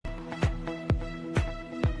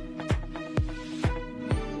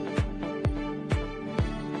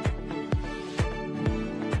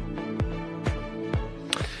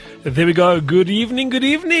There we go. Good evening, good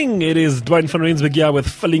evening. It is Dwayne van Rensburg here with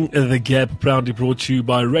Filling the Gap, proudly brought to you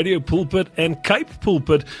by Radio Pulpit and Cape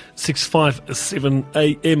Pulpit, 657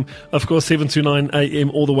 AM. Of course, 7 to 9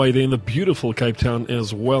 AM, all the way there in the beautiful Cape Town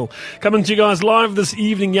as well. Coming to you guys live this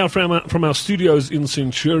evening here from our studios in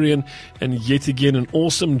Centurion, and yet again an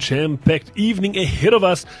awesome jam-packed evening ahead of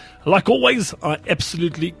us. Like always, I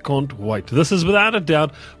absolutely can't wait. This is without a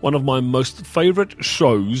doubt one of my most favorite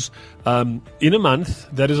shows in a month.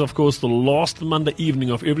 That is, of course, the last Monday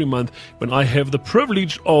evening of every month when I have the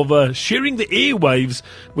privilege of sharing the airwaves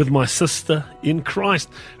with my sister in Christ,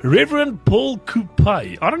 Reverend Paul Coupe.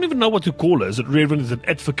 I don't even know what to call her. Is it Reverend? Is it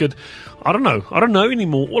Advocate? I don't know. I don't know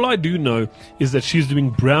anymore. All I do know is that she's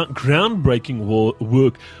doing groundbreaking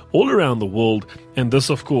work all around the world, and this,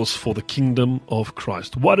 of course, for the kingdom of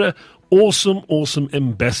Christ. What a awesome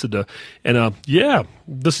ambassador. And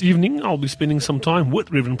this evening I'll be spending some time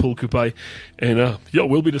with Reverend Paul Coupe, and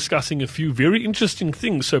we'll be discussing a few very interesting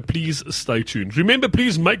things, so please stay tuned. Remember,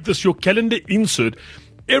 please make this your calendar insert.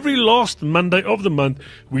 Every last Monday of the month,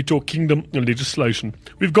 we talk kingdom legislation.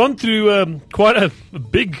 We've gone through quite a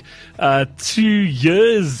big 2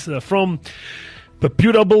 years from the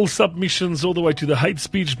Pura Bill submissions all the way to the hate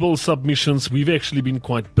speech bill submissions. We've actually been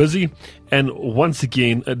quite busy. And once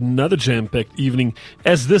again, another jam-packed evening.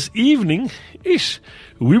 As this evening,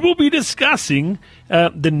 we will be discussing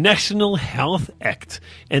the National Health Act.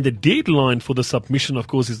 And the deadline for the submission, of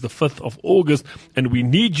course, is the 5th of August. And we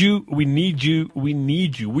need you, we need you, we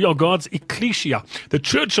need you. We are God's ecclesia, the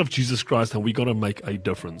Church of Jesus Christ, and we got to make a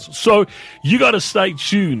difference. So you got to stay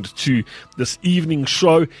tuned to this evening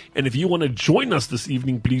show. And if you want to join us this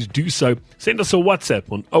evening, please do so. Send us a WhatsApp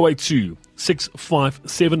on 082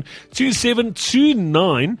 657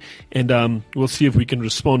 2729, and we'll see if we can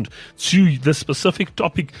respond to the specific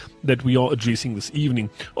topic that we are addressing this evening.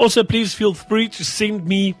 Also, please feel free to send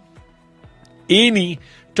me any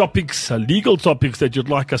topics, legal topics that you'd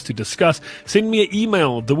like us to discuss. Send me an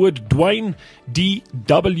email, the word Dwayne,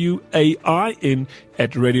 DWAIN,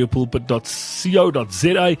 at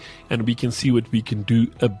radiopulpit.co.za, and we can see what we can do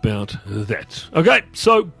about that. Okay,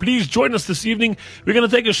 so please join us this evening. We're going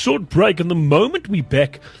to take a short break, and the moment we're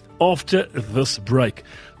back after this break,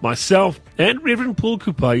 myself and Reverend Paul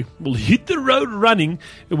Coupe will hit the road running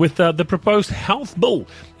with the proposed health bill,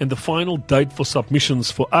 and the final date for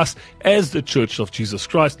submissions for us as the Church of Jesus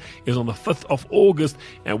Christ is on the 5th of August,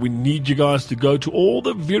 and we need you guys to go to all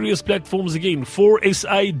the various platforms again.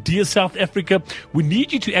 4SA, Dear South Africa, we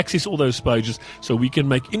need you to access all those pages so we can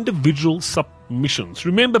make individual submissions.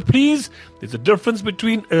 Remember, please, there's a difference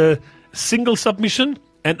between a single submission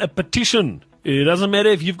and a petition. It doesn't matter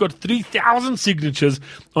if you've got 3,000 signatures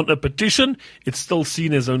on a petition, it's still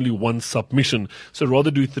seen as only one submission. So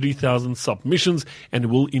rather do 3,000 submissions,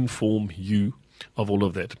 and we'll inform you of all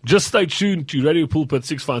of that. Just stay tuned to Radio Pulpit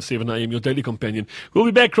 657 AM, your daily companion. We'll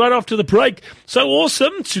be back right after the break. So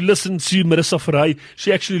awesome to listen to Marissa Ferreira.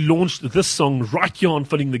 She actually launched this song right here on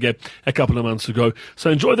Filling the Gap a couple of months ago. So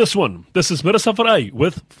enjoy this one. This is Marissa Ferreira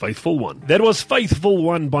with Faithful One. That was Faithful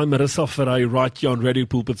One by Marissa Ferreira right here on Radio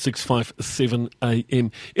Pulpit 657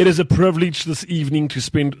 AM. It is a privilege this evening to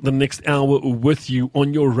spend the next hour with you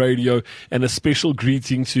on your radio, and a special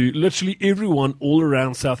greeting to literally everyone all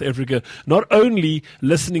around South Africa. Not only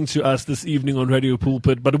listening to us this evening on Radio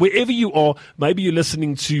Pulpit, but wherever you are, maybe you're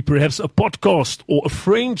listening to perhaps a podcast, or a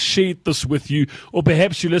friend shared this with you, or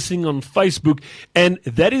perhaps you're listening on Facebook, and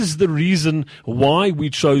that is the reason why we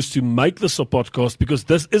chose to make this a podcast, because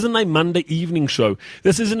this isn't a Monday evening show.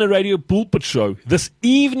 This isn't a Radio Pulpit show. This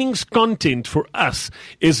evening's content for us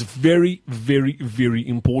is very, very, very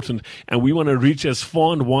important, and we want to reach as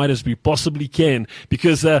far and wide as we possibly can,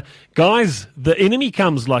 because guys, the enemy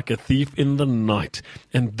comes like a thief in the night,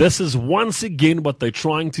 and this is once again what they're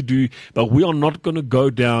trying to do, but we are not going to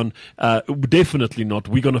go down, definitely not.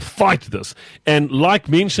 We're going to fight this. And like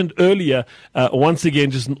mentioned earlier, once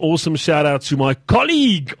again, just an awesome shout out to my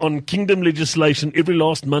colleague on Kingdom Legislation every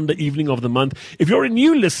last Monday evening of the month. If you're a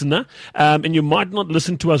new listener, and you might not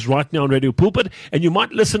listen to us right now on Radio Pulpit, and you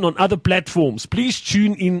might listen on other platforms, please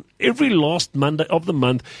tune in every last Monday of the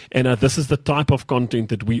month, and this is the type of content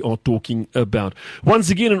that we are talking about.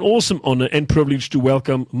 Once again, an awesome honor and privilege to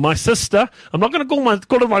welcome my sister. I'm not going to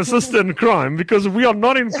call her my sister in crime, because we are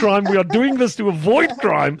not in crime. We are doing this to avoid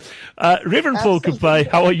crime. Reverend Paul Coupe,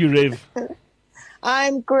 how are you, Rev?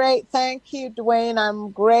 I'm great. Thank you, Dwayne.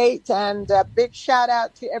 I'm great. And a big shout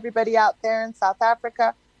out to everybody out there in South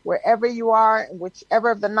Africa, wherever you are,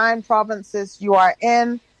 whichever of the 9 provinces you are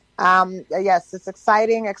in. Yes, it's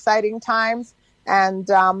exciting times. And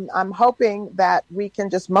I'm hoping that we can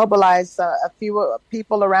just mobilize a few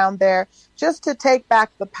people around there just to take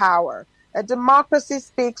back the power. A democracy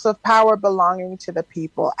speaks of power belonging to the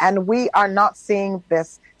people, and we are not seeing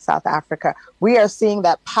this, South Africa. We are seeing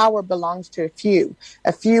that power belongs to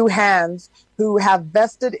a few hands who have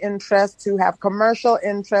vested interests, who have commercial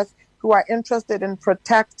interests, who are interested in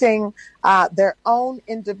protecting their own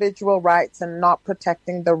individual rights and not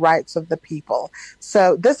protecting the rights of the people.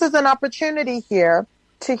 So this is an opportunity here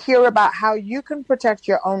to hear about how you can protect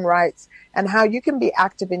your own rights and how you can be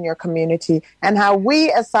active in your community and how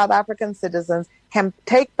we as South African citizens can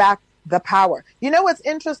take back the power. You know what's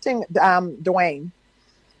interesting, Dwayne,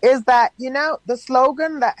 is that, the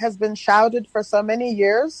slogan that has been shouted for so many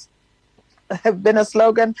years, have been a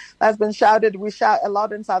slogan that's been shouted. We shout a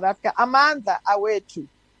lot in South Africa, Amandla Awethu.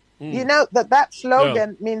 You know that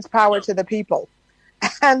slogan means power to the people.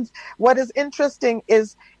 And what is interesting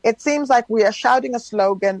is it seems like we are shouting a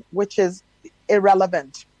slogan which is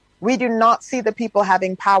irrelevant. We do not see the people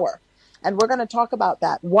having power. And we're going to talk about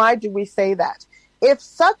that. Why do we say that? If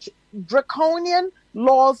such draconian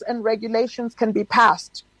laws and regulations can be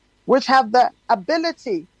passed, which have the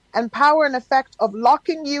ability and power and effect of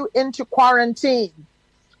locking you into quarantine,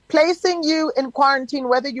 placing you in quarantine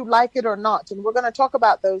whether you like it or not. And we're going to talk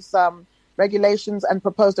about those regulations and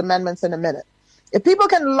proposed amendments in a minute. If people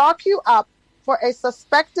can lock you up for a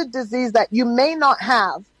suspected disease that you may not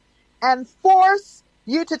have and force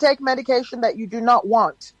you to take medication that you do not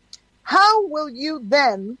want, how will you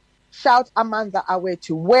then shout Amandla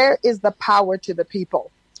Awethu? Where is the power to the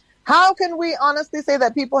people? How can we honestly say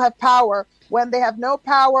that people have power when they have no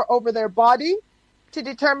power over their body to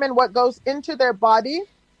determine what goes into their body,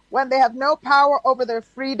 when they have no power over their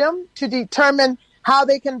freedom to determine how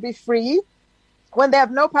they can be free, when they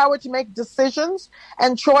have no power to make decisions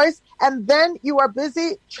and choice, and then you are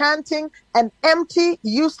busy chanting an empty,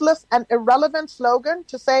 useless, and irrelevant slogan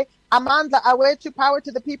to say, Amandla Awethu, power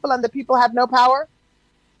to the people, and the people have no power?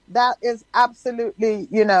 That is absolutely,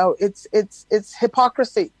 it's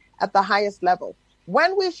hypocrisy at the highest level.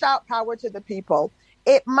 When we shout power to the people,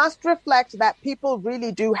 it must reflect that people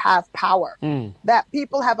really do have power, that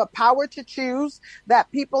people have a power to choose,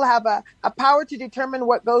 that people have a power to determine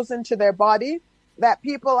what goes into their body, that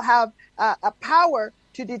people have a power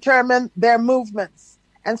to determine their movements.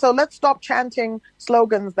 And so let's stop chanting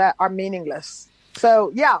slogans that are meaningless.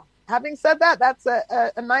 So, having said that, that's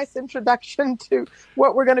a nice introduction to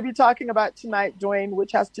what we're going to be talking about tonight, Dwayne,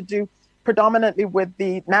 which has to do predominantly with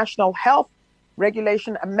the national health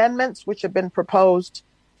regulation amendments which have been proposed.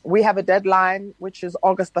 We have a deadline, which is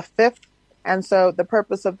August the 5th. And so the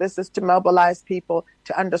purpose of this is to mobilize people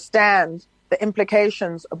to understand the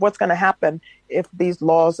implications of what's going to happen if these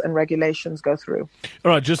laws and regulations go through.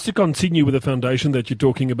 All right, just to continue with the foundation that you're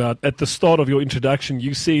talking about, at the start of your introduction,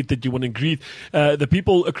 you said that you want to greet the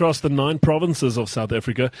people across the 9 provinces of South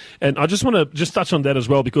Africa. And I just want to just touch on that as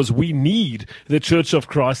well, because we need the Church of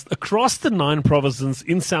Christ across the 9 provinces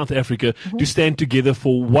in South Africa to stand together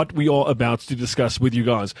for what we are about to discuss with you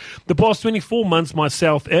guys. The past 24 months,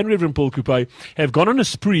 myself and Reverend Paul Coupe have gone on a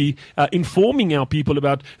spree informing our people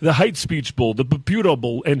about the hate speech bill, the Papura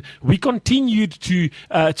bill, and we continue to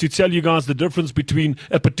tell you guys the difference between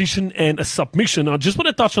a petition and a submission. I just want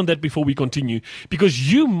to touch on that before we continue,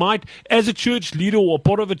 because you might, as a church leader or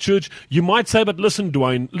part of a church, you might say, but listen,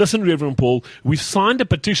 Dwayne, listen, Reverend Paul, we've signed a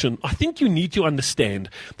petition. I think you need to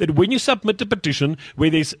understand that when you submit a petition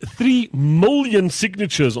where there's 3 million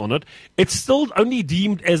signatures on it, it's still only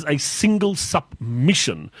deemed as a single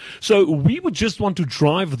submission. So we would just want to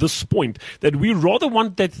drive this point, that we rather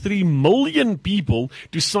want that 3 million people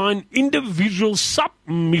to sign individual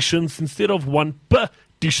submissions instead of one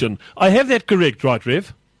petition. I have that correct, right,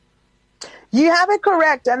 Rev? You have it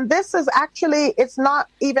correct. And this is actually, it's not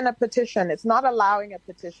even a petition. It's not allowing a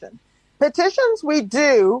petition. Petitions we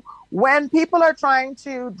do when people are trying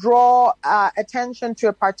to draw attention to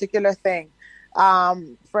a particular thing.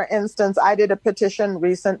 For instance, I did a petition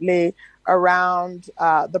recently around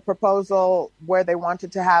the proposal where they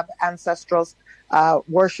wanted to have ancestrals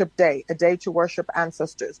worship day, a day to worship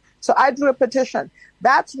ancestors. So I drew a petition.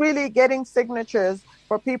 That's really getting signatures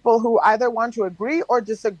for people who either want to agree or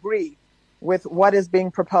disagree with what is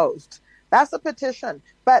being proposed. That's a petition,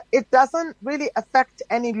 but it doesn't really affect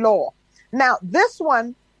any law. Now, this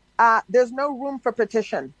one, there's no room for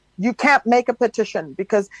petition. You can't make a petition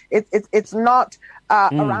because it's not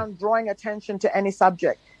around drawing attention to any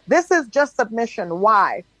subject. This is just submission.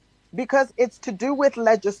 Why? Because it's to do with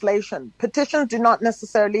legislation. Petitions do not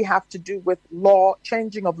necessarily have to do with law,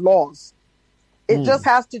 changing of laws. It just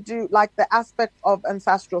has to do like the aspect of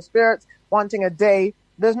ancestral spirits, wanting a day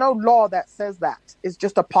There's no law that says that. It's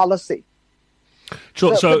just a policy.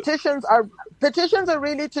 Sure. So petitions are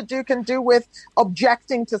really can do with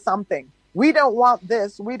objecting to something. We don't want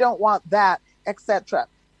this. We don't want that, etc.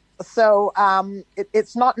 So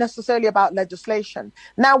it's not necessarily about legislation.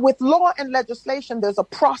 Now, with law and legislation, there's a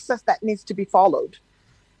process that needs to be followed.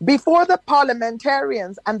 Before the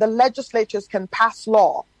parliamentarians and the legislatures can pass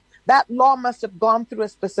law, that law must have gone through a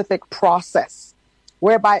specific process,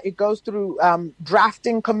 whereby it goes through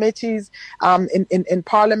drafting committees in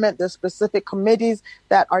Parliament. There's specific committees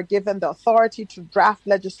that are given the authority to draft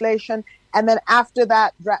legislation. And then after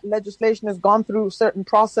that legislation has gone through certain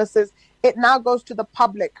processes, it now goes to the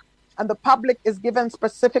public. And the public is given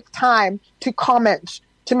specific time to comment,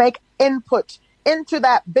 to make input into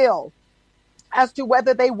that bill as to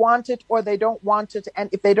whether they want it or they don't want it. And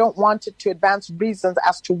if they don't want it, to advance reasons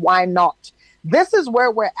as to why not. This is where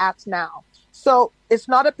we're at now. So it's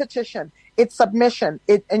not a petition, it's submission.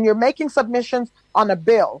 And you're making submissions on a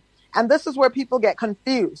bill. And this is where people get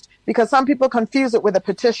confused, because some people confuse it with a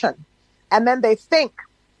petition. And then they think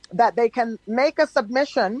that they can make a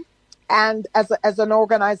submission and as an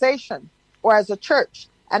organization or as a church.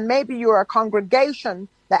 And maybe you're a congregation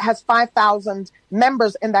that has 5,000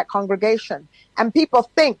 members in that congregation. And people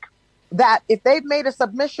think that if they've made a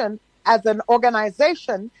submission as an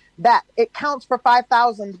organization, that it counts for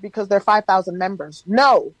 5,000 because there are 5,000 members.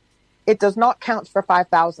 No, it does not count for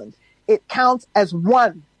 5,000. It counts as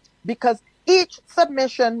one, because each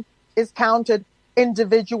submission is counted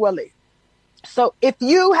individually. So if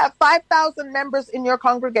you have 5,000 members in your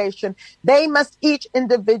congregation, they must each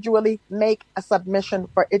individually make a submission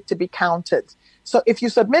for it to be counted. So if you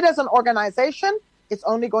submit as an organization, it's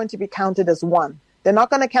only going to be counted as one. They're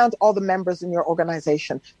not going to count all the members in your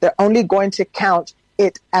organization. They're only going to count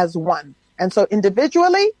it as one. And so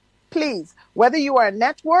individually, please, whether you are a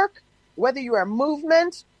network, whether you are a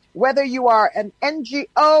movement, whether you are an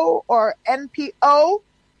NGO or NPO,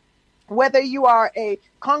 whether you are a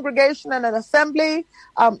congregation and an assembly,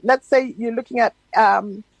 let's say you're looking at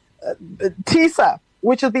TISA,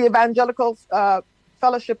 which is the Evangelical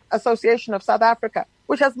Fellowship Association of South Africa,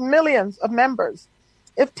 which has millions of members.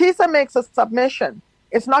 If TISA makes a submission,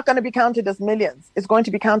 it's not going to be counted as millions. It's going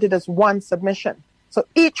to be counted as one submission. So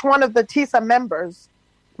each one of the TISA members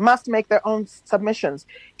must make their own submissions.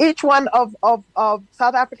 Each one of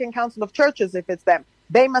South African Council of Churches, if it's them,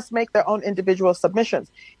 they must make their own individual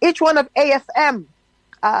submissions. Each one of AFM,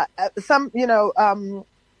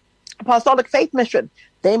 Apostolic Faith Mission,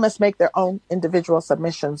 they must make their own individual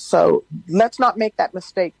submissions. So let's not make that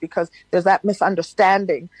mistake, because there's that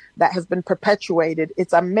misunderstanding that has been perpetuated.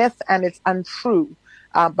 It's a myth and it's untrue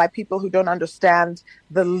by people who don't understand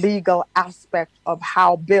the legal aspect of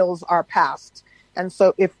how bills are passed. And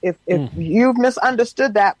so if you've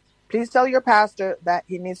misunderstood that, please tell your pastor that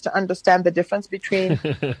he needs to understand the difference between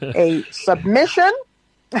a submission,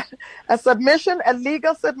 a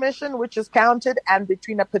legal submission, which is counted, and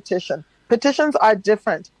between a petition. Petitions are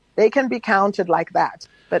different. They can be counted like that,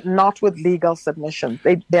 but not with legal submission.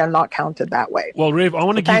 They are not counted that way. Well, Rev, I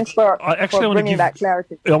want to thanks for bringing that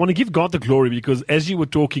clarity. I want to give God the glory, because as you were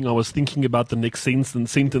talking, I was thinking about the next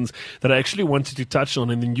sentence that I actually wanted to touch on,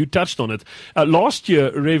 and then you touched on it. Last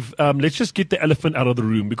year, Rev, let's just get the elephant out of the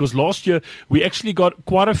room, because last year we actually got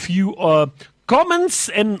quite a few comments,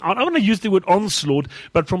 and I don't want to use the word onslaught,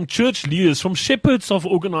 but from church leaders, from shepherds of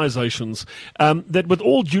organizations, that with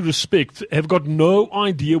all due respect have got no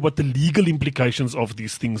idea what the legal implications of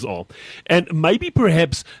these things are. And maybe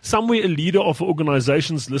perhaps somewhere a leader of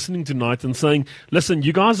organizations listening tonight and saying, listen,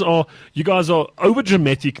 you guys are over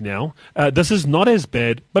dramatic now. This is not as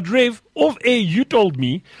bad. But Rev, off air, you told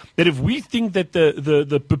me that if we think that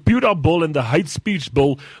the Papuda bill and the hate speech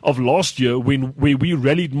bill of last year, where we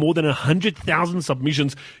rallied more than 100,000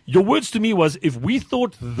 submissions, your words to me was, if we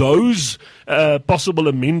thought those possible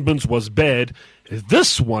amendments was bad,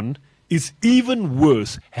 this one is even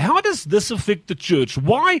worse. How does this affect the church?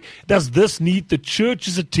 Why does this need the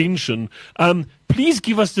church's attention? Please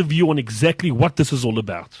give us the view on exactly what this is all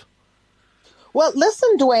about. Well,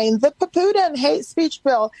 listen, Dwayne, the Papuda and hate speech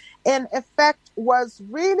bill, in effect, was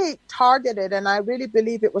really targeted, and I really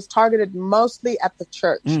believe it was targeted mostly at the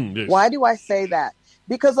church. Yes. Why do I say that?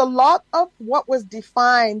 Because a lot of what was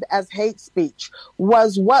defined as hate speech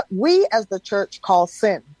was what we as the church call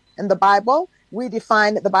sin. In the Bible,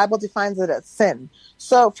 the Bible defines it as sin.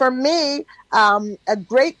 So for me, a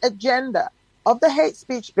great agenda of the hate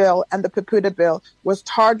speech bill and the Papuda bill was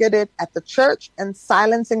targeted at the church and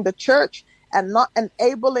silencing the church and not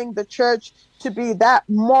enabling the church to be that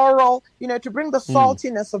moral, to bring the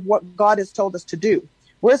saltiness of what God has told us to do.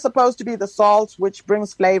 We're supposed to be the salt which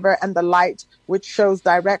brings flavor and the light which shows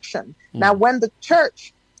direction. Now, when the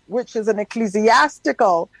church, which is an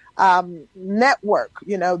ecclesiastical network,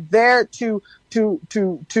 there to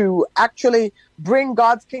actually bring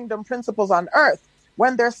God's kingdom principles on earth,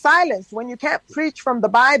 when they're silenced, when you can't preach from the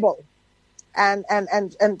Bible and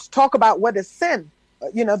talk about what is sin,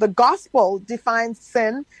 the gospel defines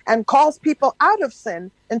sin and calls people out of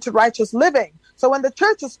sin into righteous living. So when the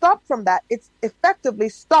church is stopped from that, it's effectively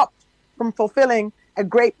stopped from fulfilling a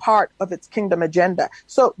great part of its kingdom agenda.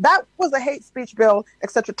 So that was a hate speech bill,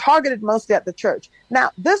 etc., targeted mostly at the church. Now,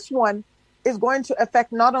 this one is going to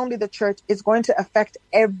affect not only the church, it's going to affect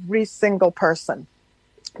every single person,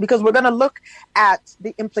 because we're going to look at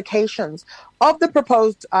the implications of the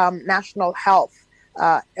proposed national health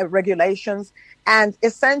regulations. And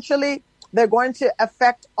essentially, they're going to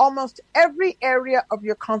affect almost every area of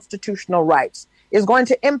your constitutional rights. It's going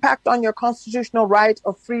to impact on your constitutional right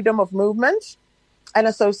of freedom of movement and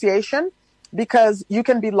association, because you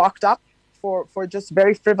can be locked up for just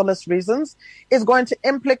very frivolous reasons. It's going to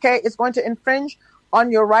infringe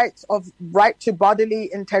on your right to bodily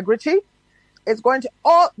integrity. It's going to,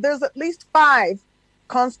 there's at least 5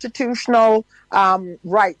 constitutional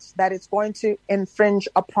rights that it's going to infringe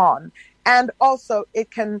upon. And also,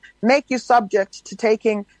 it can make you subject to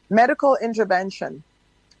taking medical intervention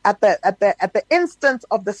at the instance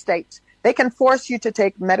of the state. They can force you to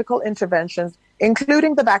take medical interventions,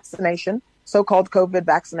 including the vaccination, so-called COVID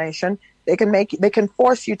vaccination. They can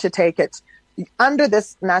force you to take it under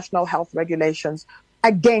this national health regulations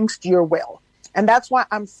against your will. And that's why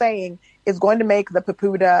I'm saying it's going to make the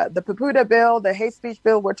PAPUDA bill, the hate speech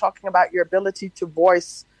bill. We're talking about your ability to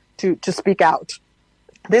voice, to speak out.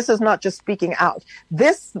 This is not just speaking out.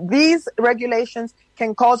 These regulations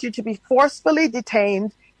can cause you to be forcefully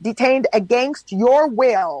detained against your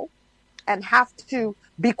will, and have to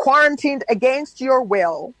be quarantined against your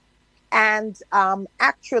will, and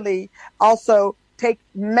actually also take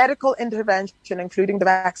medical intervention, including the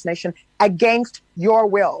vaccination, against your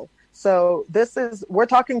will. So we're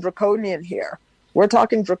talking draconian here. We're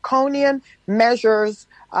talking draconian measures,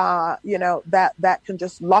 that can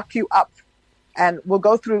just lock you up. And we'll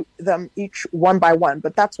go through them each one by one.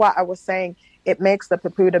 But that's why I was saying it makes the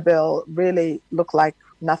PAPUDA bill really look like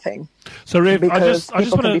nothing. So, Rev, I just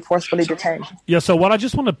want to be forcefully detained. Yeah, so what I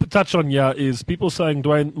just want to touch on here is people saying,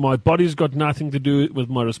 Dwayne, my body's got nothing to do with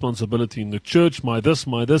my responsibility in the church, my this.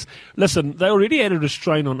 Listen, they already had a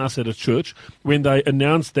restraint on us at a church when they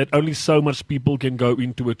announced that only so much people can go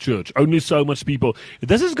into a church, only so much people.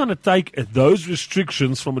 This is going to take those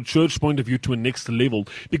restrictions from a church point of view to a next level,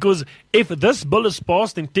 because if this bill is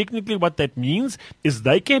passed, then technically what that means is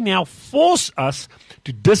they can now force us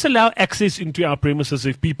to disallow access into our premises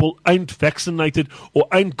if people ain't vaccinated or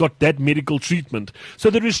ain't got that medical treatment. So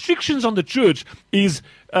the restrictions on the church is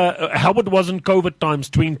how it was in COVID times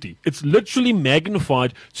 20. It's literally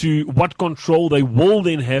magnified to what control they will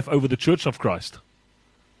then have over the Church of Christ.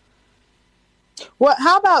 Well,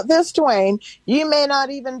 how about this, Dwayne? You may not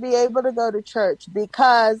even be able to go to church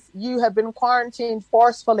because you have been quarantined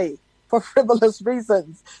forcefully for frivolous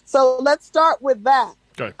reasons. So let's start with that.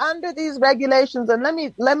 Okay. Under these regulations, and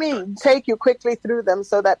let me take you quickly through them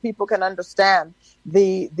so that people can understand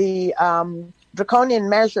the draconian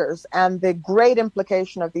measures and the great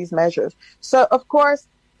implication of these measures. So, of course,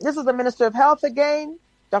 this is the Minister of Health again,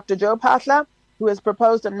 Dr. Joe Phatla, who has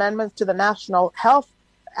proposed amendments to the National Health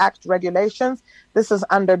Act regulations. This is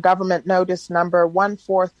under government notice number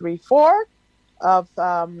 1434 of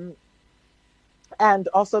and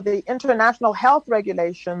also the International Health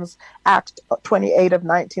Regulations Act 28 of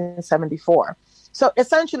 1974. So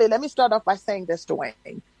essentially, let me start off by saying this,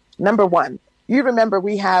 Dwayne. Number one, you remember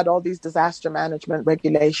we had all these disaster management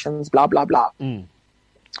regulations, blah, blah, blah.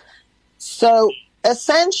 So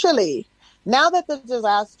essentially, now that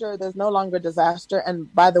there's no longer disaster,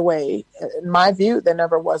 and by the way, in my view, there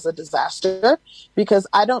never was a disaster, because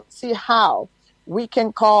I don't see how we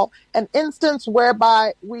can call an instance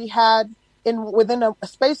whereby we had within a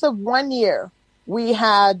space of 1 year, we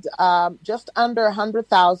had just under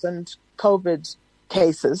 100,000 COVID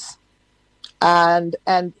cases. And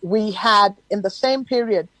we had, in the same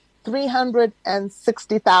period,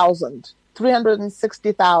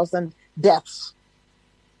 360,000 deaths.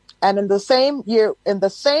 And in the same year, in the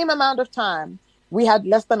same amount of time, we had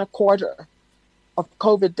less than a quarter of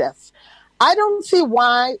COVID deaths. I don't see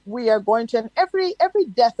why we are going to, and every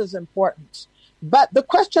death is important. But the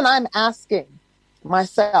question I'm asking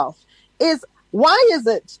myself is, why is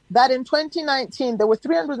it that in 2019 there were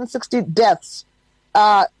 360 deaths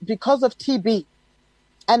because of TB,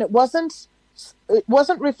 and it wasn't It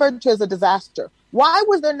wasn't referred to as a disaster. Why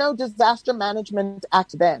was there no Disaster Management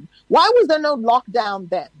Act then? Why was there no lockdown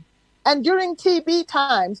then? And during TB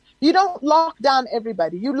times, you don't lock down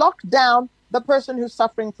everybody. You lock down the person who's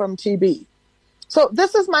suffering from TB. So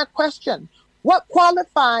this is my question. What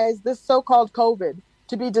qualifies this so-called COVID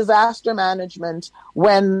to be disaster management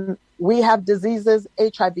when we have diseases,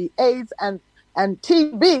 HIV, AIDS, and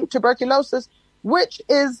TB, tuberculosis, which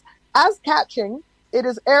is as catching? It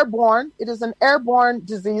is airborne. It is an airborne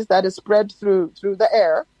disease that is spread through the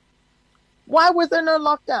air. Why was there no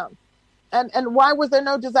lockdown? And why was there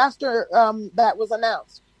no disaster that was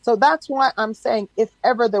announced? So that's why I'm saying if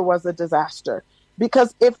ever there was a disaster,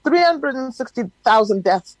 because if 360,000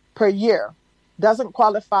 deaths per year doesn't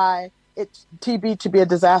qualify TB to be a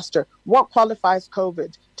disaster, what qualifies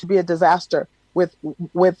COVID to be a disaster with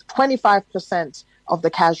 25% of the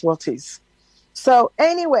casualties? So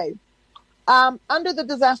anyway, under the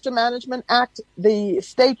Disaster Management Act, the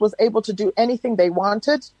state was able to do anything they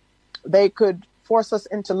wanted. They could force us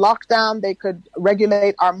into lockdown. They could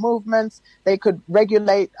regulate our movements. They could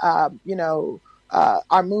regulate, our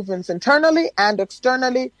movements internally and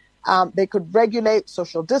externally. They could regulate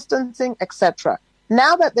social distancing, etc.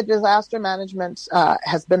 Now that the disaster management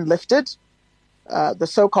has been lifted, the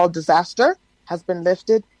so-called disaster has been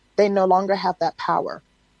lifted, they no longer have that power.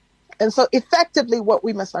 And so effectively what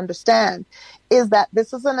we must understand is that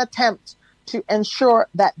this is an attempt to ensure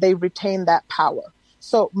that they retain that power.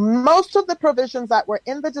 So most of the provisions that were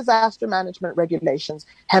in the disaster management regulations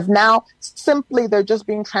have now they're just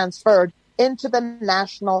being transferred into the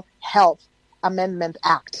National Health Amendment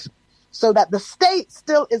Act so that the state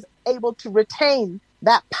still is able to retain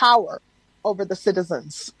that power over the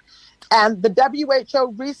citizens. And the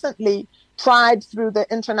WHO recently tried through the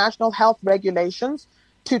international health regulations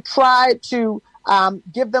to try to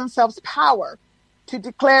give themselves power to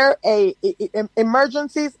declare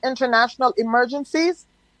emergencies, international emergencies.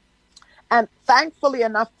 And thankfully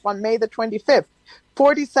enough, on May the 25th,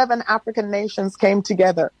 47 African nations came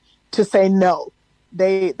together to say no.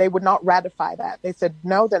 They would not ratify that. They said,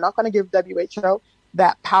 no, they're not going to give WHO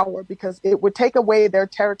that power because it would take away their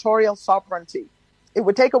territorial sovereignty. It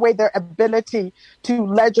would take away their ability to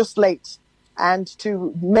legislate and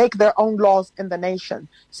to make their own laws in the nation.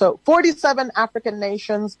 So 47 African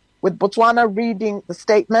nations, with Botswana reading the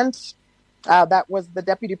statement. That was the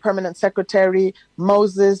Deputy Permanent Secretary,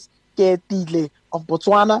 Moses Ketile of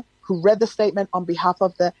Botswana, who read the statement on behalf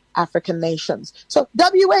of the African nations. So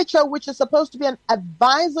WHO, which is supposed to be an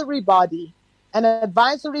advisory body,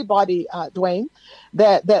 Dwayne,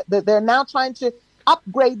 they're now trying to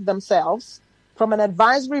upgrade themselves from an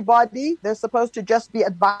advisory body. They're supposed to just be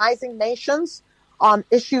advising nations on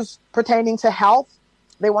issues pertaining to health.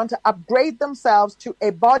 They want to upgrade themselves to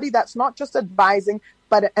a body that's not just advising,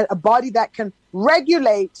 but a body that can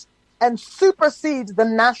regulate and supersede the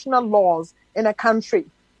national laws in a country,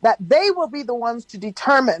 that they will be the ones to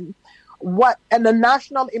determine what a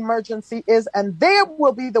national emergency is, and they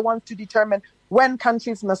will be the ones to determine when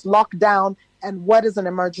countries must lock down and what is an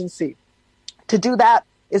emergency. To do that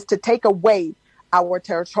is to take away our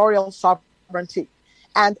territorial sovereignty.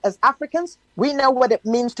 And as Africans, we know what it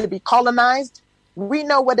means to be colonized. We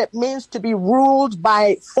know what it means to be ruled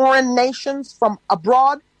by foreign nations from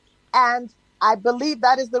abroad. And I believe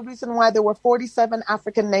that is the reason why there were 47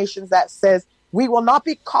 African nations that says we will not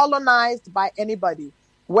be colonized by anybody,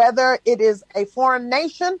 whether it is a foreign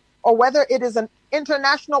nation or whether it is an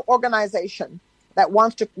international organization that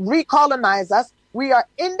wants to recolonize us. We are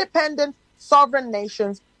independent, sovereign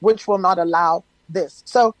nations which will not allow this.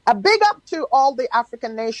 So a big up to all the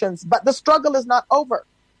African nations, but the struggle is not over.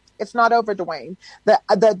 It's not over, Dwayne. The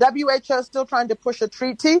WHO is still trying to push a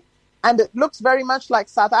treaty, and it looks very much like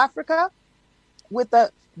South Africa with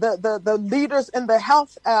the leaders in the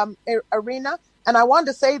health arena. And I want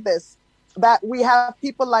to say this, that we have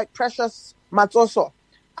people like Precious Matsoso,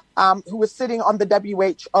 who is sitting on the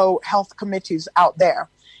WHO health committees out there.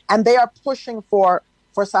 And they are pushing for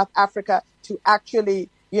South Africa to actually,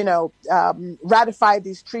 ratify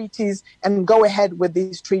these treaties and go ahead with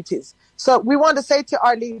these treaties. So we want to say to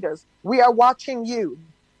our leaders, we are watching you,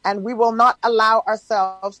 and we will not allow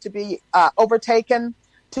ourselves to be overtaken,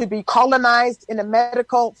 to be colonized in a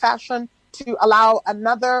medical fashion, to allow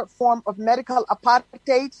another form of medical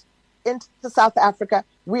apartheid into South Africa.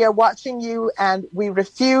 We are watching you, and we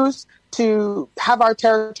refuse to have our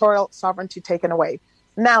territorial sovereignty taken away.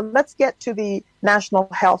 Now, let's get to the National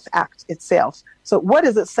Health Act itself. So what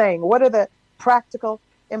is it saying? What are the practical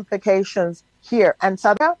implications here? And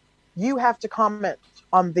Sada, you have to comment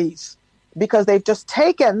on these, because they've just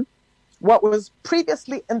taken what was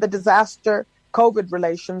previously in the Disaster COVID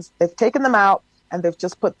relations. They've taken them out and they've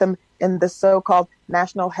just put them in the so-called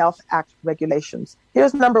National Health Act regulations.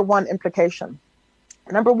 Here's number one implication.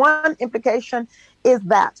 Number one implication is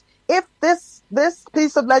that if this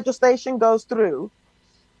piece of legislation goes through,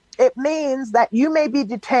 it means that you may be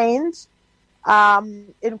detained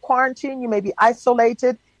in quarantine, you may be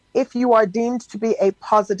isolated if you are deemed to be a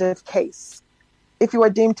positive case. If you are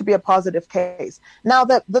deemed to be a positive case. Now,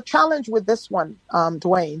 the challenge with this one,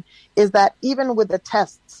 Dwayne, is that even with the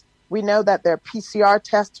tests, we know that they're PCR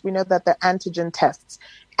tests, we know that they're antigen tests.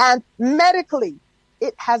 And medically,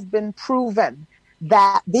 it has been proven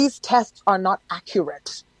that these tests are not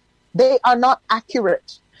accurate. They are not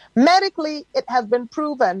accurate. Medically, it has been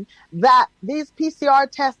proven that these PCR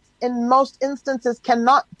tests in most instances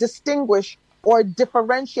cannot distinguish or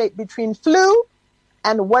differentiate between flu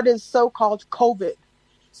and what is so-called COVID.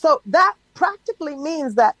 So that practically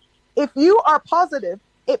means that if you are positive,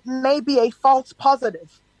 it may be a false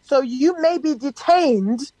positive. So you may be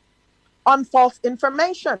detained on false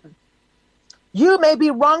information. You may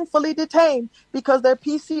be wrongfully detained because their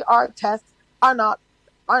PCR tests are not,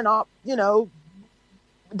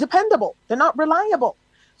 dependable. They're not reliable.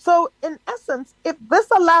 So in essence, if this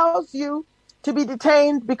allows you to be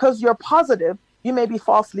detained because you're positive, you may be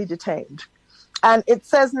falsely detained. And it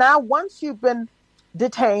says now, once you've been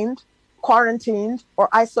detained, quarantined, or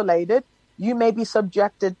isolated, you may be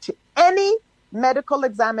subjected to any medical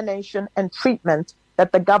examination and treatment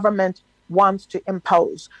that the government wants to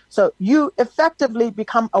impose. So you effectively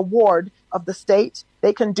become a ward of the state.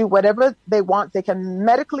 They can do whatever they want. They can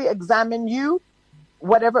medically examine you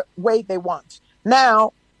whatever way they want.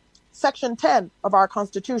 Now, Section 10 of our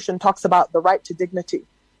Constitution talks about the right to dignity.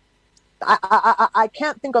 I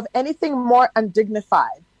can't think of anything more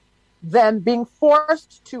undignified than being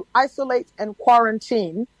forced to isolate and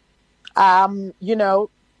quarantine, and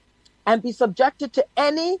be subjected to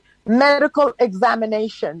any medical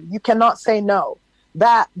examination. You cannot say no.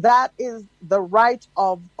 That is the right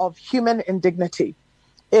of human indignity.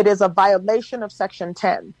 It is a violation of Section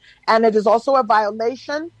 10. And it is also a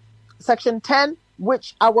violation, Section 10,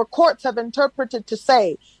 which our courts have interpreted to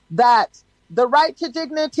say that the right to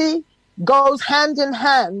dignity goes hand in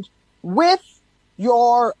hand with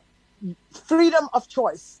your freedom of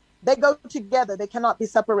choice. They go together. They cannot be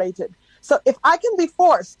separated. So if I can be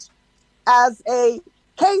forced as a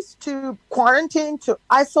case to quarantine, to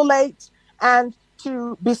isolate, and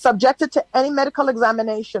to be subjected to any medical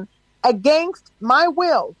examination against my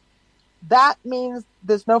will, that means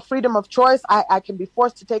there's no freedom of choice. I can be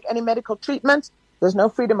forced to take any medical treatment. There's no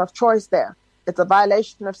freedom of choice there. It's a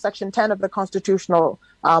violation of Section 10 of the constitutional,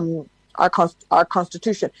 our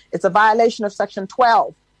Constitution. It's a violation of Section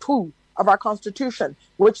 12(2) of our Constitution,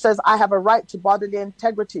 which says I have a right to bodily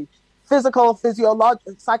integrity, physical,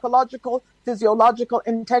 psychological, physiological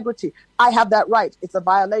integrity. I have that right. It's a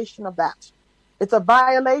violation of that. It's a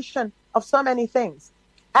violation of so many things.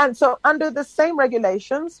 And so under the same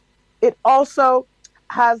regulations, it also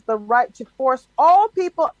has the right to force all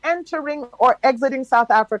people entering or exiting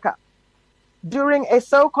South Africa during a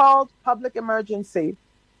so-called public emergency,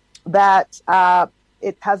 that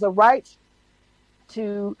it has a right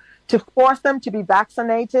to force them to be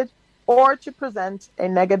vaccinated or to present a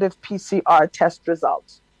negative PCR test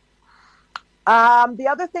result. The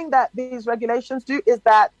other thing that these regulations do is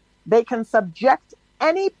that they can subject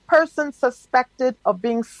any person suspected of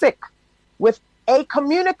being sick with a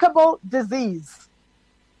communicable disease.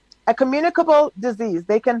 A communicable disease.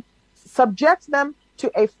 They can subject them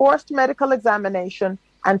to a forced medical examination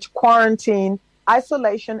and to quarantine,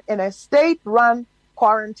 isolation in a state-run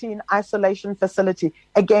quarantine isolation facility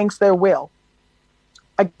against their will.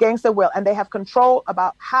 Against their will. And they have control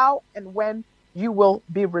about how and when you will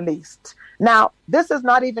be released. Now, this is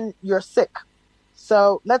not even you're sick.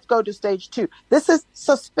 So let's go to stage 2. This is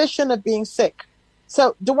suspicion of being sick.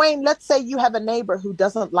 So, Dwayne, let's say you have a neighbor who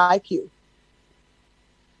doesn't like you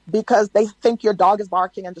because they think your dog is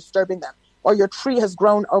barking and disturbing them, or your tree has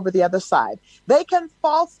grown over the other side. They can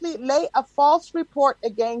falsely lay a false report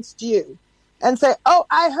against you and say, oh,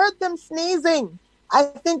 I heard them sneezing. I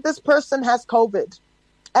think this person has COVID.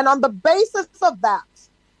 And on the basis of that,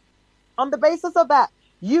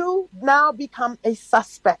 you now become a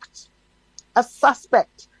suspect,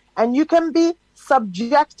 and you can be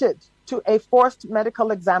subjected to a forced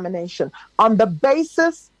medical examination on the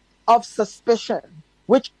basis of suspicion,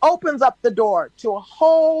 which opens up the door to a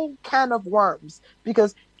whole can of worms,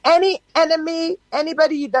 because any enemy,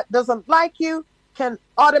 anybody that doesn't like you, can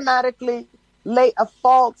automatically lay a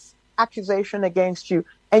false accusation against you.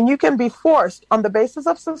 And you can be forced on the basis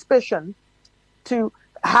of suspicion to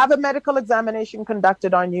have a medical examination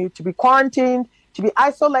conducted on you, to be quarantined, to be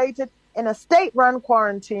isolated in a state-run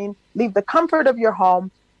quarantine, leave the comfort of your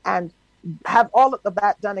home, and have all of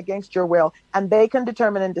that done against your will. And they can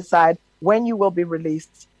determine and decide when you will be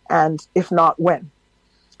released, and if not, when.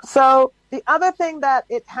 So the other thing that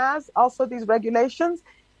it has, also these regulations,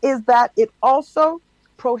 is that it also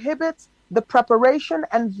prohibits the preparation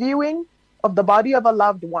and viewing of the body of a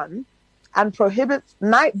loved one, and prohibits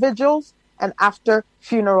night vigils and after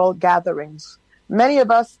funeral gatherings. Many of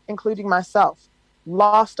us, including myself,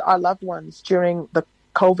 lost our loved ones during the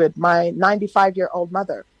COVID. My 95-year-old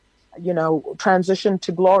mother, transitioned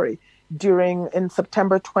to glory in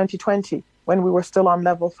September 2020, when we were still on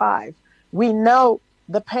level 5. We know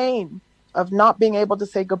the pain of not being able to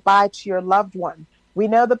say goodbye to your loved one. We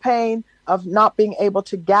know the pain of not being able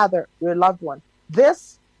to gather your loved one.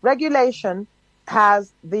 This regulation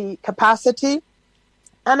has the capacity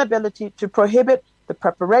and ability to prohibit the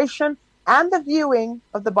preparation and the viewing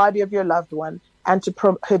of the body of your loved one, and to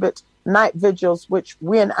prohibit night vigils, which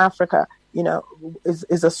we in Africa,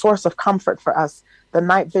 is a source of comfort for us. The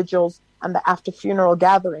night vigils and the after funeral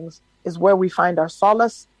gatherings is where we find our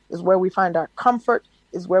solace, is where we find our comfort,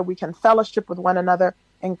 is where we can fellowship with one another,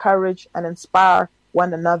 encourage and inspire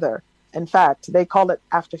one another. In fact, they call it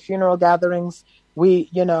after funeral gatherings. We,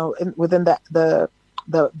 within the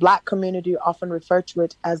Black community, often refer to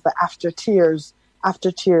it as the after tears,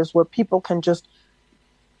 where people can just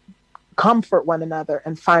comfort one another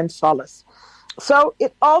and find solace. So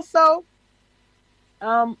it also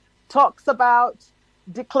talks about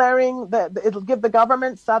declaring it'll give the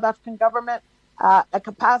government, South African government, a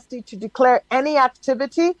capacity to declare any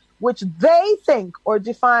activity which they think or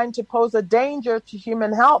define to pose a danger to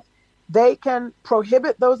human health. They can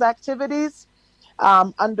prohibit those activities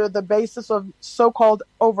under the basis of so-called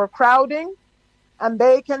overcrowding, and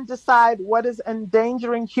they can decide what is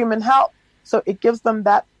endangering human health. So it gives them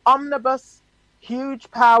that omnibus,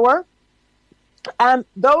 huge power. And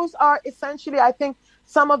those are essentially, I think,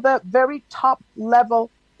 some of the very top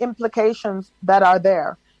level implications that are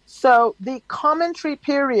there. So the commentary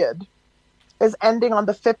period is ending on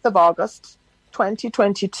the 5th of August,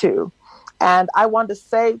 2022. And I want to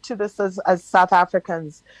say to this as South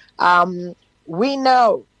Africans, we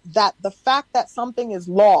know that the fact that something is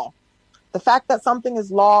law,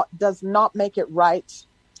 does not make it right,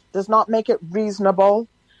 does not make it reasonable,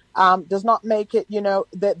 does not make it,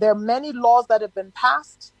 there are many laws that have been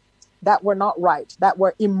passed that were not right, that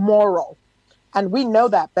were immoral. And we know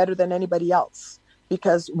that better than anybody else,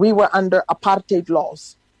 because we were under apartheid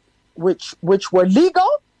laws, which were legal,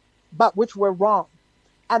 but which were wrong.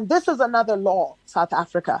 And this is another law, South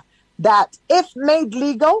Africa, that if made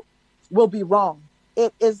legal will be wrong.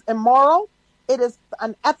 It is immoral. It is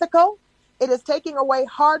unethical. It is taking away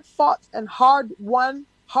hard-fought and hard-won,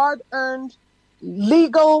 hard-earned,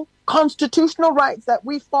 legal, constitutional rights that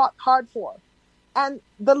we fought hard for. And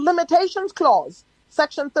the limitations clause,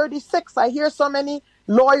 Section 36, I hear so many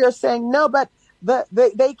lawyers saying, no, but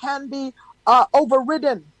they can be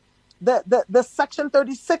overridden. The Section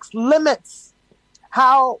 36 limits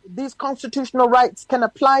how these constitutional rights can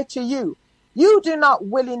apply to you. You do not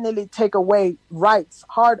willy-nilly take away rights,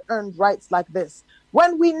 hard-earned rights like this,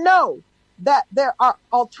 when we know that there are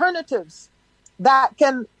alternatives that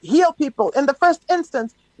can heal people. In the first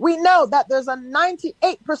instance, we know that there's a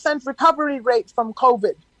 98% recovery rate from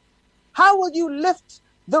COVID. How will you lift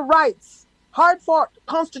the rights, hard-fought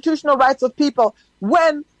constitutional rights of people,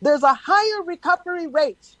 when there's a higher recovery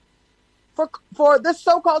rate for this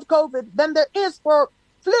so-called COVID than there is for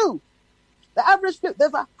flu? The average flu,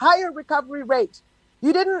 there's a higher recovery rate.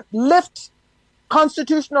 You didn't lift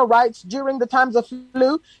constitutional rights during the times of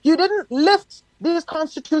flu. You didn't lift these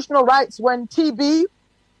constitutional rights when TB,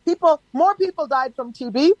 more people died from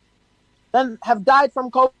TB than have died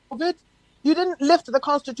from COVID. You didn't lift the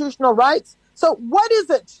constitutional rights. So what is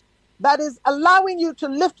it that is allowing you to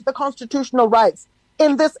lift the constitutional rights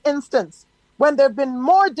in this instance, when there have been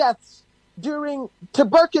more deaths during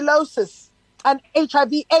tuberculosis and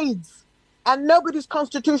HIV/AIDS, and nobody's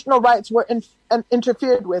constitutional rights were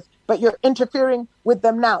interfered with, but you're interfering with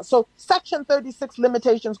them now? So Section 36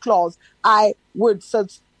 limitations clause, I would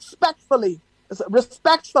respectfully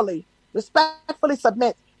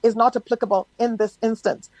submit, is not applicable in this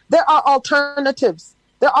instance. There are alternatives.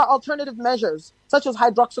 There are alternative measures, such as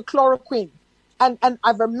hydroxychloroquine and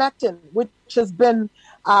ivermectin, which has been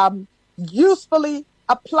usefully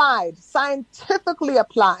applied, scientifically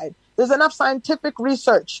applied. There's enough scientific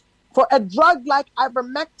research for a drug like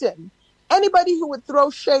ivermectin. Anybody who would throw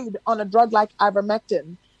shade on a drug like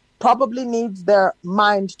ivermectin probably needs their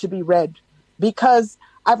mind to be read, because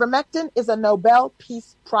Ivermectin is a Nobel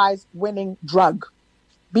Peace Prize winning drug.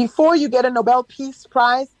 Before you get a Nobel Peace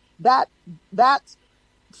Prize, that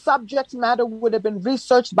subject matter would have been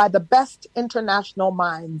researched by the best international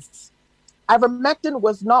minds. Ivermectin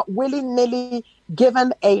was not willy-nilly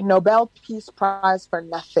given a Nobel Peace Prize for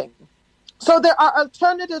nothing. So there are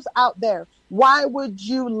alternatives out there. Why would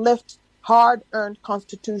you lift hard-earned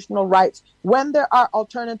constitutional rights when there are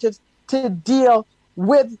alternatives to deal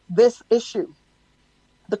with this issue?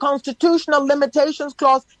 The constitutional limitations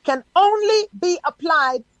clause can only be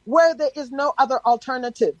applied where there is no other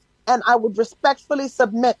alternative. And I would respectfully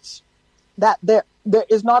submit that there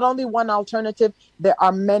is not only one alternative, there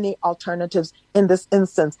are many alternatives in this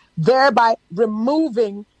instance, thereby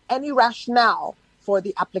removing any rationale for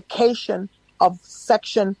the application of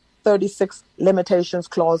Section 36 limitations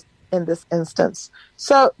clause in this instance.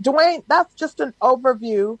 So, Dwayne, that's just an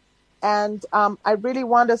overview. And I really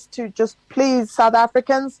want us to just please South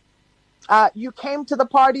Africans, you came to the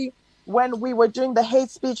party when we were doing the hate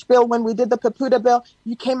speech bill, when we did the Caputa bill.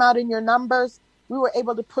 You came out in your numbers. We were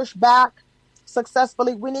able to push back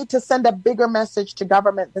successfully. We need to send a bigger message to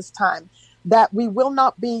government this time, that we will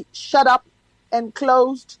not be shut up and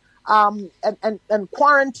closed and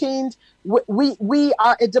quarantined. We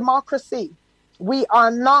are a democracy. We are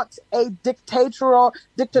not a dictatorial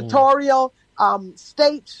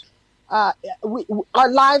state.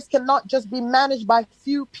 Our lives cannot just be managed by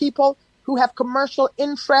few people who have commercial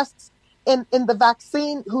interests in the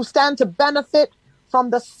vaccine, who stand to benefit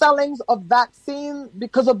from the sellings of vaccine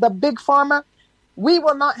because of the big pharma. We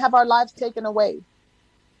will not have our lives taken away.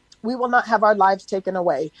 We will not have our lives taken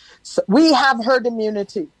away. So we have herd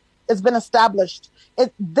immunity. It's been established.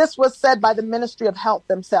 This was said by the Ministry of Health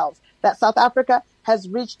themselves, that South Africa has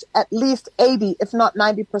reached at least 80, if not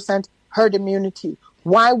 90% herd immunity.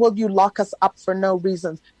 Why will you lock us up for no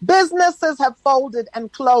reasons? Businesses have folded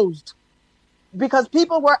and closed because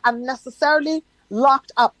people were unnecessarily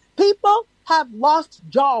locked up. People have lost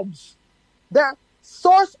jobs, their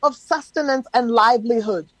source of sustenance and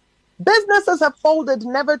livelihood. Businesses have folded,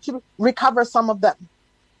 never to recover some of them,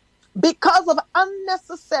 because of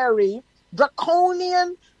unnecessary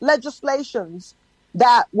draconian legislations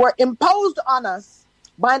that were imposed on us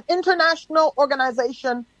by an international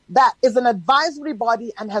organization that is an advisory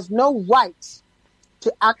body and has no right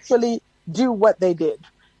to actually do what they did.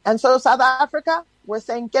 And so South Africa, we're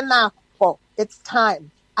saying, Kenako, it's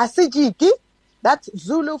time. Asijiki, that's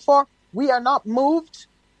Zulu for we are not moved.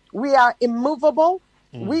 We are immovable.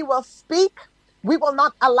 We will speak. We will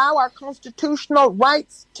not allow our constitutional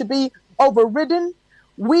rights to be overridden.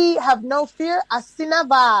 We have no fear.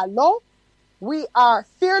 Asinavalo. We are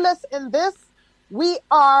fearless in this. We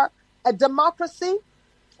are a democracy.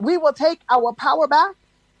 We will take our power back.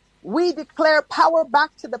 We declare power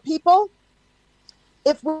back to the people.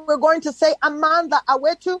 If we're going to say Amanda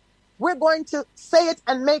Awetu, we're going to say it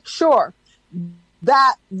and make sure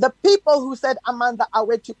that the people who said Amanda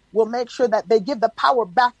Awetu will make sure that they give the power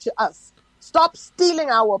back to us. Stop stealing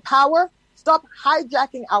our power. Stop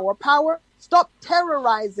hijacking our power. Stop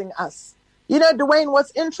terrorizing us. You know, Dwayne,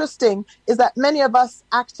 what's interesting is that many of us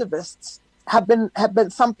activists have been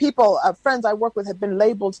some people, friends I work with, have been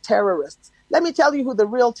labeled terrorists. Let me tell you who the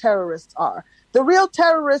real terrorists are. The real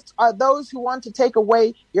terrorists are those who want to take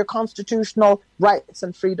away your constitutional rights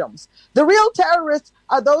and freedoms. The real terrorists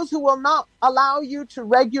are those who will not allow you to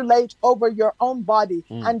regulate over your own body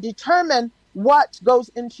and determine what goes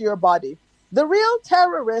into your body. The real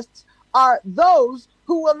terrorists are those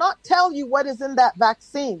who will not tell you what is in that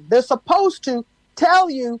vaccine. They're supposed to tell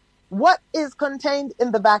you what is contained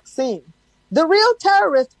in the vaccine. The real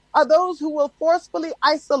terrorists are those who will forcefully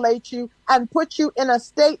isolate you and put you in a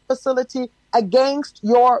state facility against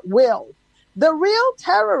your will. The real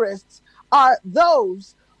terrorists are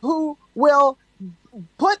those who will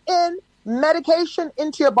put in medication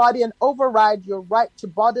into your body and override your right to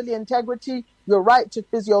bodily integrity, your right to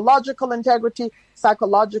physiological integrity,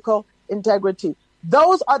 psychological integrity.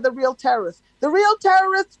 Those are the real terrorists. The real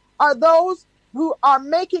terrorists are those who are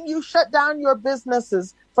making you shut down your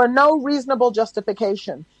businesses for no reasonable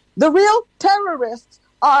justification. The real terrorists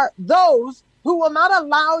are those who will not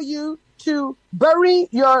allow you to bury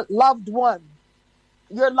your loved one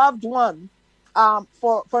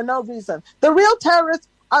for no reason. The real terrorists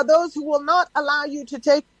are those who will not allow you to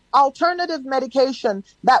take alternative medication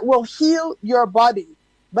that will heal your body,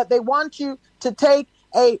 but they want you to take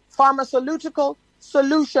a pharmaceutical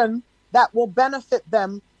solution that will benefit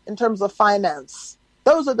them in terms of finance.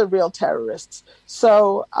 Those are the real terrorists.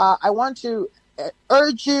 So I want to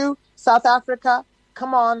urge you, South Africa,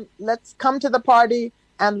 come on, let's come to the party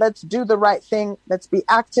and let's do the right thing. Let's be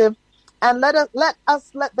active. And let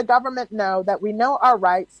the government know that we know our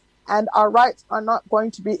rights, and our rights are not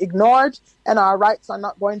going to be ignored, and our rights are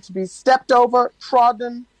not going to be stepped over,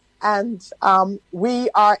 trodden. And we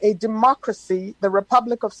are a democracy, the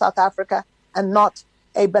Republic of South Africa, and not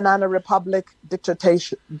a banana republic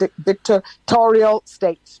dictatorial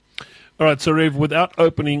state. All right, so Rev, without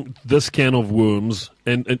opening this can of worms,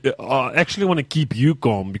 and I actually want to keep you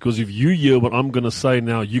calm, because if you hear what I'm going to say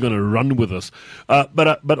now, you're going to run with us.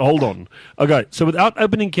 But hold on. Okay, so without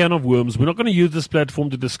opening can of worms, we're not going to use this platform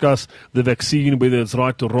to discuss the vaccine, whether it's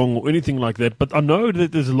right or wrong or anything like that. But I know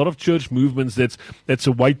that there's a lot of church movements that's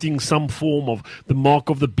awaiting some form of the mark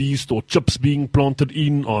of the beast or chips being planted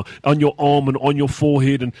in or on your arm and on your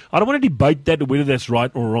forehead. And I don't want to debate that, whether that's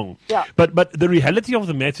right or wrong. Yeah. But the reality of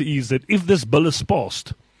the matter is that if this bill is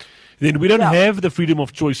passed, then we don't have the freedom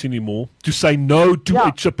of choice anymore to say no to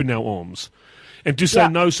a chip in our arms and to say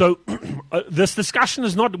no. So this discussion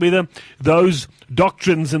is not whether those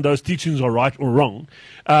doctrines and those teachings are right or wrong.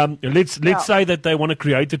 Let's say that they want to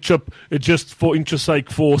create a chip just for interest sake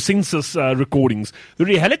for census recordings. The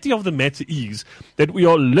reality of the matter is that we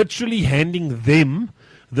are literally handing them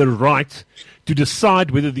the right to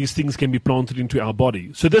decide whether these things can be planted into our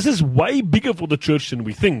body. So this is way bigger for the church than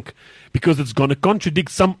we think, because it's going to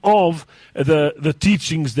contradict some of the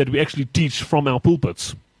teachings that we actually teach from our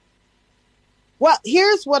pulpits. Well,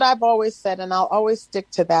 here's what I've always said, and I'll always stick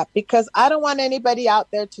to that, because I don't want anybody out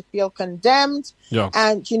there to feel condemned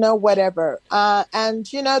and, whatever. And,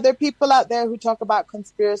 there are people out there who talk about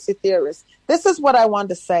conspiracy theorists. This is what I want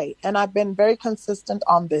to say, and I've been very consistent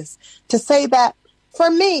on this, to say that for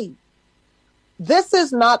me, this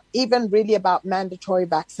is not even really about mandatory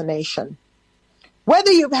vaccination.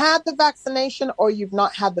 Whether you've had the vaccination or you've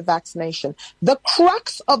not had the vaccination, the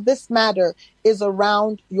crux of this matter is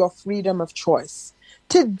around your freedom of choice.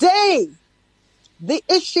 Today, the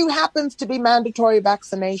issue happens to be mandatory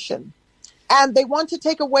vaccination, and they want to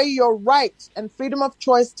take away your right and freedom of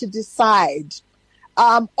choice to decide.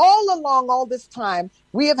 All along, all this time,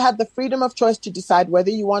 we have had the freedom of choice to decide whether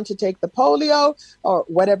you want to take the polio or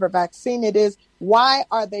whatever vaccine it is. Why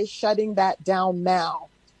are they shutting that down now?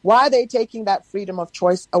 Why are they taking that freedom of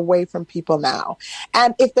choice away from people now?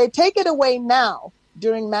 And if they take it away now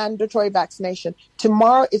during mandatory vaccination,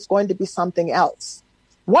 tomorrow it's going to be something else.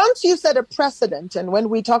 Once you set a precedent, and when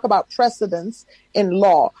we talk about precedents in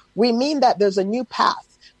law, we mean that there's a new path.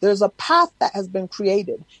 There's a path that has been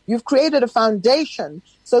created. You've created a foundation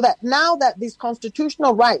so that now that these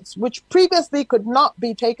constitutional rights, which previously could not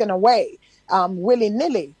be taken away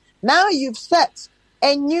willy-nilly, now you've set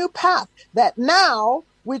a new path that now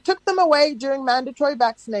we took them away during mandatory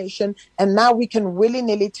vaccination, and now we can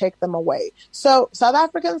willy-nilly take them away. So South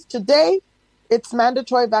Africans, today, it's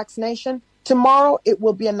mandatory vaccination. Tomorrow, it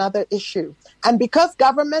will be another issue. And because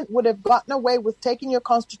government would have gotten away with taking your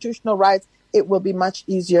constitutional rights, it will be much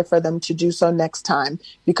easier for them to do so next time,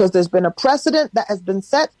 because there's been a precedent that has been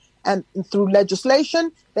set, and through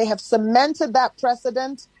legislation, they have cemented that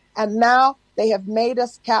precedent, and now they have made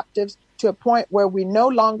us captives to a point where we no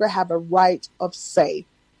longer have a right of say.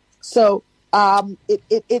 So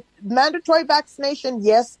mandatory vaccination,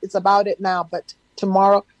 yes, it's about it now, but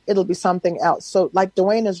tomorrow it'll be something else. So like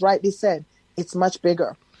Dwayne has rightly said, it's much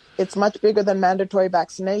bigger. It's much bigger than mandatory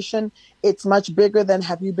vaccination. It's much bigger than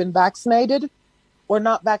have you been vaccinated or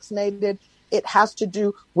not vaccinated. It has to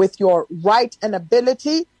do with your right and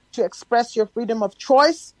ability to express your freedom of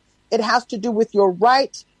choice. It has to do with your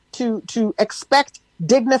right to expect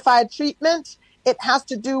dignified treatment. It has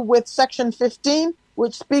to do with Section 15,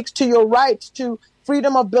 which speaks to your right to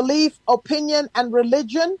freedom of belief, opinion, and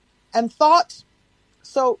religion and thought.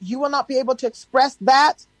 So you will not be able to express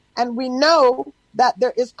that. And we know that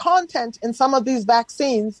there is content in some of these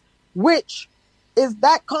vaccines, which is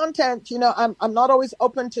that content. I'm not always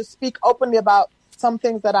open to speak openly about some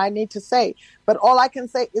things that I need to say, but all I can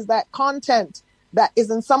say is that content that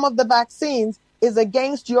is in some of the vaccines is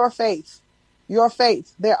against your faith. Your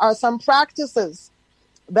faith. There are some practices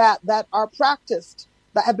that are practiced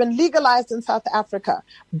that have been legalized in South Africa,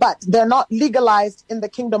 but they're not legalized in the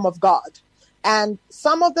kingdom of God. And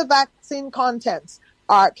some of the vaccine contents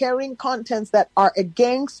are carrying contents that are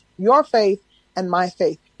against your faith and my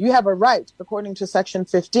faith. You have a right, according to Section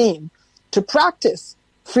 15, to practice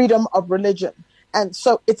freedom of religion. And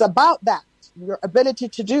so it's about that, your ability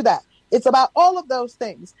to do that. It's about all of those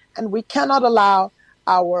things. And we cannot allow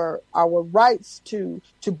our rights to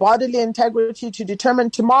bodily integrity to determine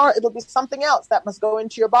tomorrow it'll be something else that must go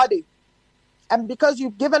into your body. And because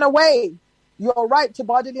you've given away your right to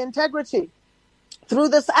bodily integrity through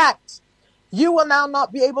this act, You will now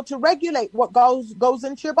not be able to regulate what goes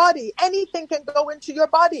into your body. Anything can go into your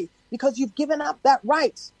body because you've given up that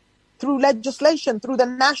right through legislation, through the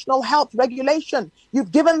national health regulation.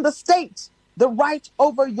 You've given the state the right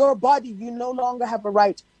over your body. You no longer have a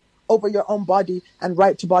right over your own body and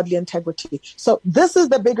right to bodily integrity. So this is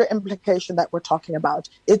the bigger implication that we're talking about.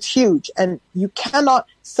 It's huge, and you cannot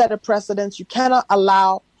set a precedence. You cannot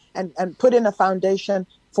allow and put in a foundation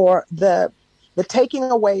for the taking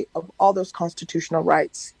away of all those constitutional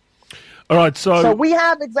rights. All right, so we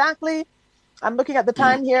have exactly, I'm looking at the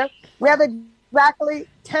time here, we have exactly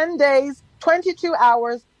 10 days, 22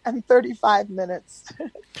 hours, and 35 minutes.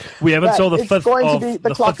 We have until the 5th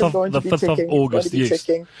of August, yes.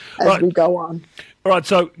 As we go on. All right,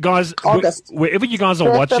 so guys, wherever you guys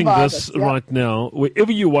are watching this right now,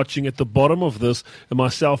 wherever you're watching, at the bottom of this,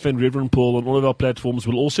 myself and Reverend Paul on all of our platforms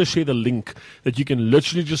will also share the link that you can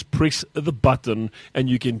literally just press the button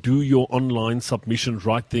and you can do your online submission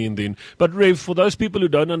right there and then. But Rev, for those people who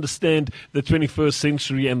don't understand the 21st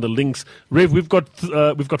century and the links, Rev, we've got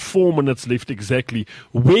 4 minutes left exactly.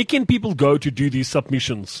 Where can people go to do these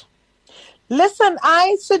submissions? Listen,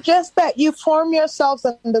 I suggest that you form yourselves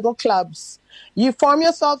in little clubs. Form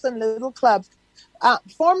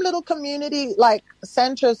little community like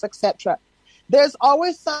centers, etc. There's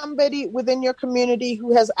always somebody within your community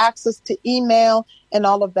who has access to email and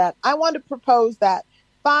all of that. I want to propose that.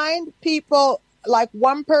 Find people, like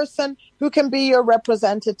one person who can be your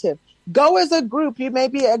representative. Go as a group. You may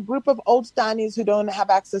be a group of old Stanis who don't have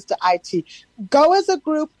access to IT. Go as a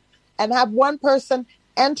group and have one person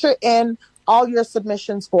enter in all your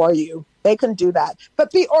submissions for you. They can do that,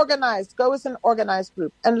 but be organized. Go as an organized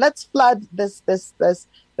group, and let's flood the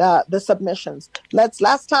submissions.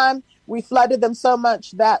 Last time we flooded them so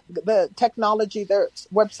much that the technology, their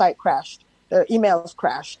website crashed, their emails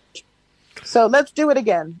crashed. So let's do it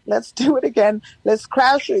again. Let's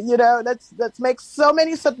crash it. Let's make so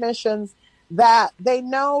many submissions that they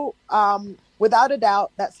know without a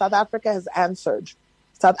doubt that South Africa has answered.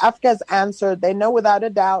 They know without a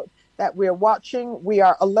doubt that we are watching, we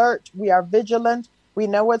are alert, we are vigilant, we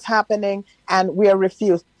know what's happening, and we are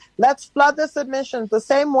refused. Let's flood the submissions the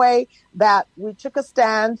same way that we took a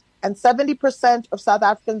stand and 70% of South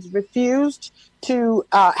Africans refused to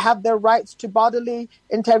have their rights to bodily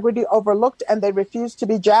integrity overlooked, and they refused to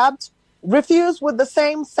be jabbed. Refuse with the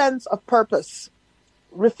same sense of purpose.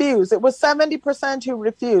 Refuse. It was 70% who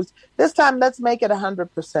refused. This time, let's make it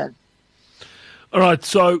 100%. All right,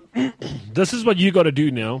 so this is what you got to do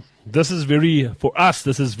now. This is very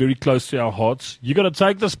close to our hearts. You got to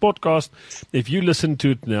take this podcast, if you listen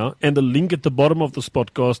to it now, and the link at the bottom of this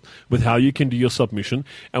podcast with how you can do your submission.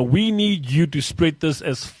 And we need you to spread this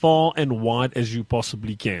as far and wide as you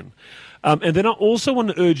possibly can. And then I also want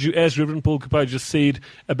to urge you, as Reverend Paul Kupai just said,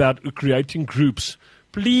 about creating groups.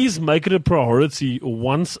 Please make it a priority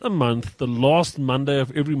once a month, the last Monday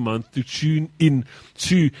of every month, to tune in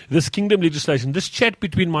to this kingdom legislation, this chat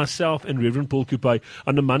between myself and Reverend Paul Kupai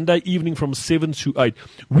on a Monday evening from 7 to 8.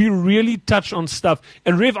 We really touch on stuff.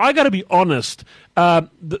 And Rev, I got to be honest,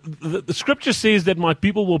 the scripture says that my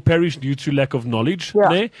people will perish due to lack of knowledge. Yeah.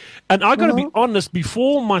 Né? And I got to be honest,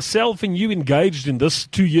 before myself and you engaged in this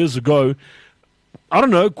 2 years ago, I don't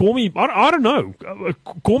know, call me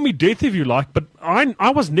death if you like, but I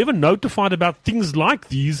was never notified about things like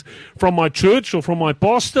these from my church or from my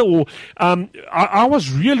pastor, or I was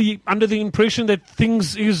really under the impression that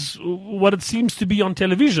things is what it seems to be on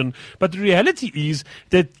television. But the reality is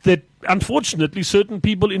that unfortunately certain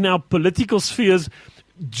people in our political spheres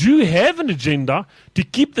do have an agenda to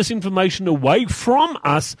keep this information away from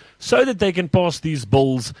us so that they can pass these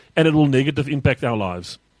bills and it will negatively impact our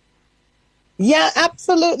lives. Yeah,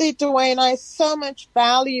 absolutely, Dwayne. I so much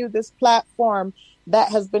value this platform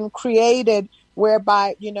that has been created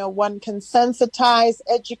whereby, one can sensitize,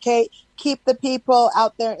 educate, keep the people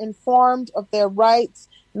out there informed of their rights,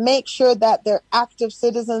 make sure that they're active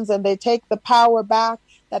citizens and they take the power back,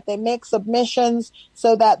 that they make submissions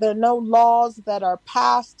so that there are no laws that are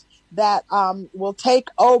passed that will take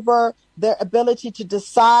over their ability to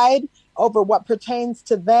decide over what pertains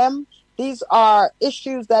to them. These are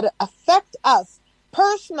issues that affect us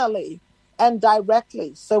personally and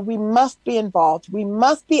directly. So we must be involved. We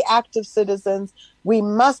must be active citizens. We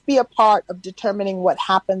must be a part of determining what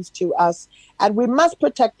happens to us. And we must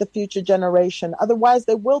protect the future generation. Otherwise,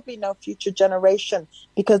 there will be no future generation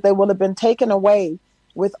because they will have been taken away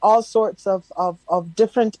with all sorts of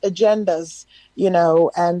different agendas,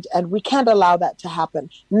 and we can't allow that to happen.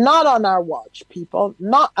 Not on our watch, people,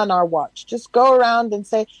 not on our watch. Just go around and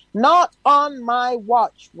say, not on my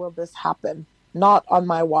watch will this happen. Not on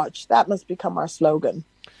my watch. That must become our slogan.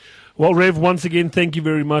 Well, Rev, once again, thank you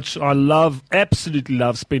very much. I absolutely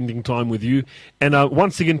love spending time with you. And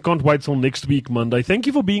once again, can't wait till next week, Monday. Thank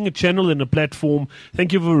you for being a channel and a platform.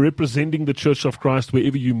 Thank you for representing the Church of Christ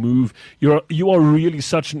wherever you move. You are really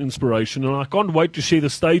such an inspiration, and I can't wait to share the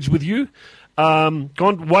stage with you.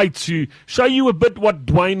 Can't wait to show you a bit what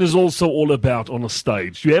Dwayne is also all about on a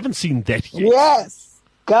stage. You haven't seen that yet. Yes.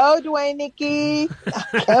 Go, Dwayne Nikki.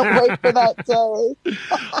 I can't wait for that day.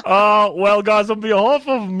 Well, guys, on behalf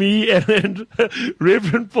of me and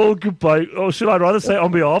Reverend Paul Coupe, or should I rather say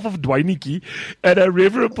on behalf of Dwayne Nikki and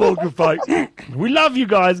Reverend Paul Coupe, we love you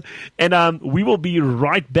guys. And we will be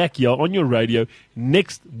right back here on your radio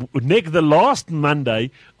the last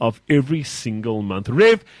Monday of every single month.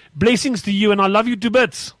 Rev, blessings to you, and I love you to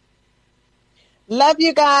bits. Love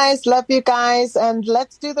you guys, and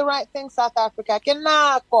let's do the right thing, South Africa.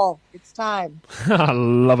 Kinako. It's time. I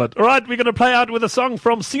love it. All right, we're going to play out with a song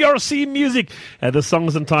from CRC Music. The song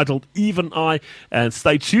is entitled Even I. And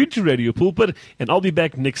stay tuned to Radio Pulpit, and I'll be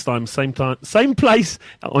back next time, same place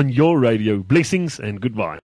on your radio. Blessings and goodbye.